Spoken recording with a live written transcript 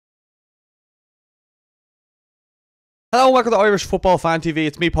Hello and welcome to Irish Football Fan TV.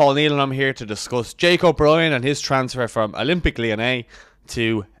 It's me, Paul Neal, and I'm here to discuss Jake O'Brien and his transfer from Olympic Lyon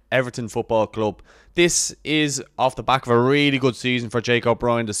to Everton Football Club. This is off the back of a really good season for Jake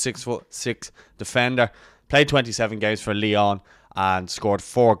O'Brien, the 6'6" defender. Played 27 games for Lyon and scored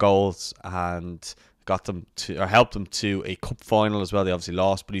 4 goals and got them to, or helped them to a cup final as well. They obviously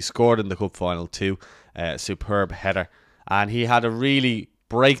lost, but he scored in the cup final too. Superb header, and he had a really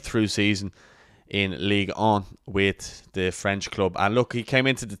breakthrough season in Ligue 1 with the French club. And look, he came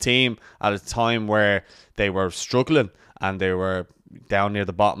into the team at a time where they were struggling and they were down near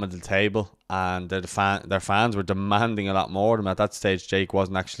the bottom of the table, and their fans were demanding a lot more of him. At that stage, Jake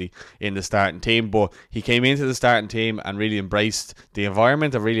wasn't actually in the starting team, but he came into the starting team and really embraced the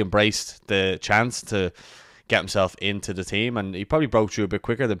environment and really embraced the chance to get himself into the team, and he probably broke through a bit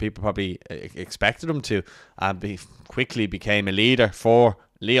quicker than people probably expected him to, and quickly became a leader for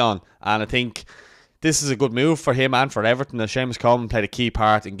Lyon. And I think this is a good move for him and for Everton. Seamus Coleman played a key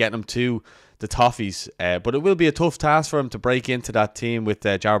part in getting him to the Toffees, but it will be a tough task for him to break into that team with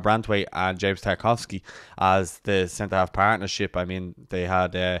Jarrod Branthwaite and James Tarkowski as the centre-half partnership. I mean, they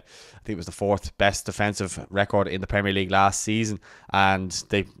had, I think it was the 4th best defensive record in the Premier League last season, and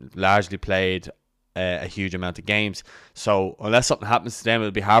they largely played a huge amount of games. So unless something happens to them,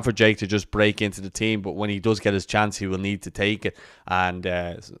 it'll be hard for Jake to just break into the team. But when he does get his chance, he will need to take it. And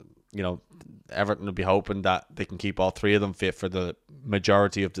you know, Everton will be hoping that they can keep all 3 of them fit for the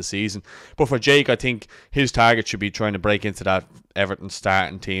majority of the season. But for Jake, I think his target should be trying to break into that Everton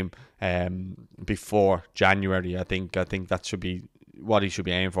starting team before January. I think that should be what he should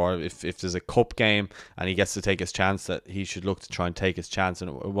be aiming for. If there's a cup game and he gets to take his chance, that he should look to try and take his chance, and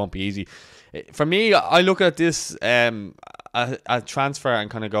it won't be easy. For me, I look at this a transfer and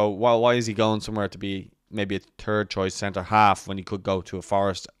kind of go, well, why is he going somewhere to be maybe a third choice centre half when he could go to a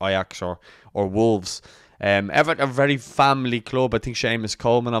Forest, Ajax or Wolves? Everton, a very family club. I think Seamus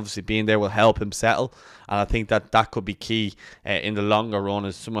Coleman obviously being there will help him settle, and I think that could be key in the longer run,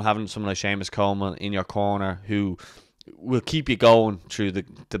 is having someone like Seamus Coleman in your corner who will keep you going through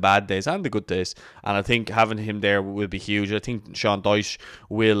the bad days and the good days. And I think having him there will be huge. I think Sean Dyche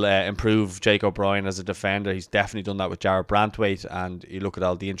will improve Jake O'Brien as a defender. He's definitely done that with Jarrod Branthwaite, and you look at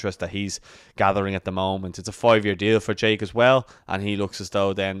all the interest that he's gathering at the moment. It's a 5-year deal for Jake as well, and he looks as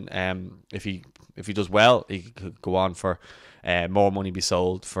though then if he does well, he could go on for more money, be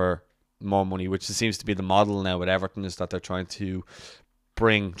sold for more money, which seems to be the model now with Everton, is that they're trying to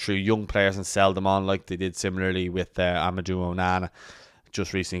bring through young players and sell them on, like they did similarly with Amadou Onana.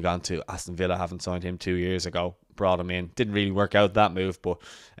 Just recently gone to Aston Villa, haven't signed him 2 years ago, brought him in, didn't really work out that move, but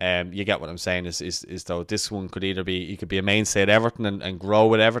you get what I'm saying, is though this one could either be, he could be a mainstay at Everton and grow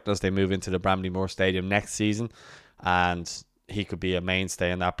with Everton as they move into the Bramley-Moore Stadium next season, and he could be a mainstay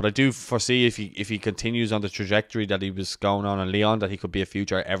in that. But I do foresee if he continues on the trajectory that he was going on in Lyon, that he could be a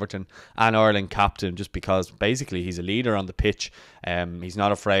future Everton and Ireland captain, just because basically he's a leader on the pitch. He's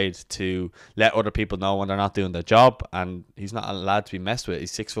not afraid to let other people know when they're not doing their job, and he's not a lad to be messed with.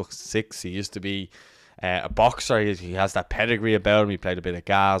 He's 6'6". He used to be a boxer. He has that pedigree about him. He played a bit of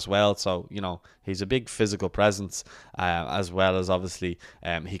GA as well, so you know he's a big physical presence, as well as obviously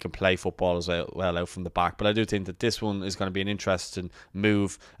he can play football as well out from the back. But I do think that this one is going to be an interesting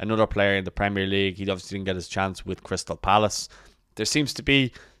move. Another player in the Premier League. He obviously didn't get his chance with Crystal Palace. There seems to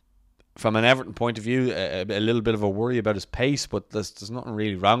be, from an Everton point of view, a little bit of a worry about his pace, but there's nothing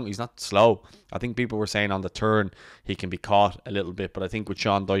really wrong. He's not slow. I think people were saying on the turn he can be caught a little bit, but I think with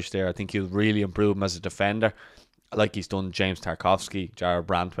Sean Dyche there, I think he'll really improve him as a defender, like he's done James Tarkowski, Jarrod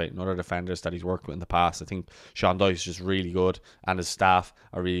Branthwaite, and other defenders that he's worked with in the past. I think Sean Dyche is just really good, and his staff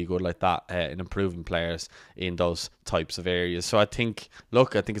are really good like that in improving players in those types of areas. So I think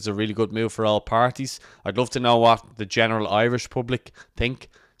it's a really good move for all parties. I'd love to know what the general Irish public think.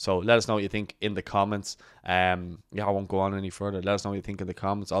 So let us know what you think in the comments. I won't go on any further. Let us know what you think in the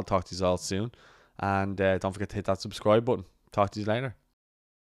comments. I'll talk to you all soon. And don't forget to hit that subscribe button. Talk to you later.